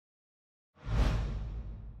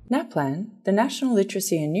NAPLAN, the National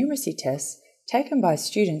Literacy and Numeracy tests taken by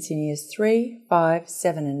students in Years 3, 5,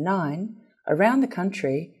 7 and 9 around the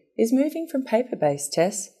country, is moving from paper-based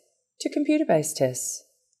tests to computer-based tests.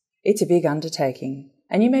 It's a big undertaking,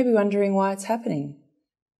 and you may be wondering why it's happening.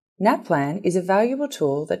 NAPLAN is a valuable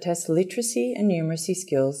tool that tests literacy and numeracy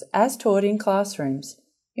skills as taught in classrooms,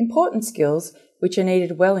 important skills which are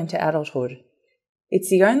needed well into adulthood. It's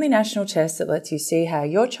the only national test that lets you see how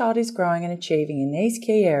your child is growing and achieving in these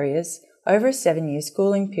key areas over a 7-year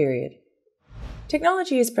schooling period.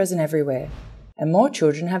 Technology is present everywhere, and more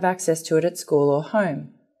children have access to it at school or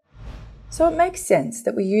home. So it makes sense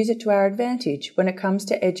that we use it to our advantage when it comes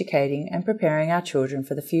to educating and preparing our children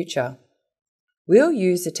for the future. We'll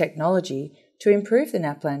use the technology to improve the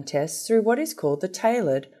NAPLAN tests through what is called the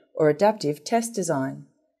tailored or adaptive test design.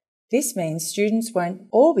 This means students won't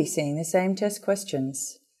all be seeing the same test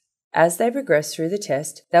questions. As they progress through the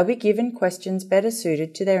test, they'll be given questions better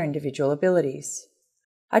suited to their individual abilities.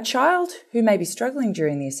 A child who may be struggling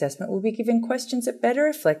during the assessment will be given questions that better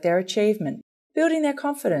reflect their achievement, building their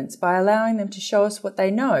confidence by allowing them to show us what they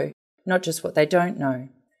know, not just what they don't know.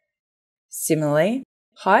 Similarly,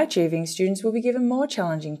 high-achieving students will be given more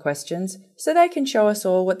challenging questions so they can show us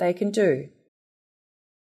all what they can do.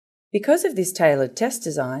 Because of this tailored test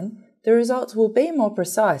design, the results will be more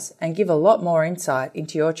precise and give a lot more insight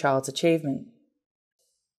into your child's achievement.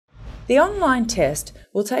 The online test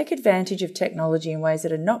will take advantage of technology in ways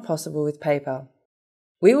that are not possible with paper.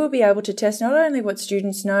 We will be able to test not only what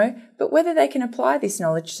students know, but whether they can apply this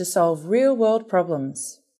knowledge to solve real-world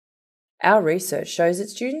problems. Our research shows that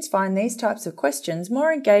students find these types of questions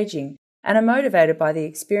more engaging and are motivated by the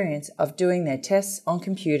experience of doing their tests on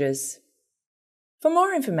computers. For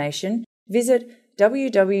more information, visit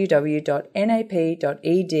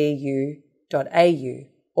www.nap.edu.au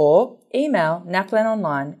or email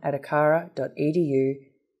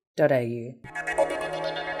naplanonline@acara.edu.au.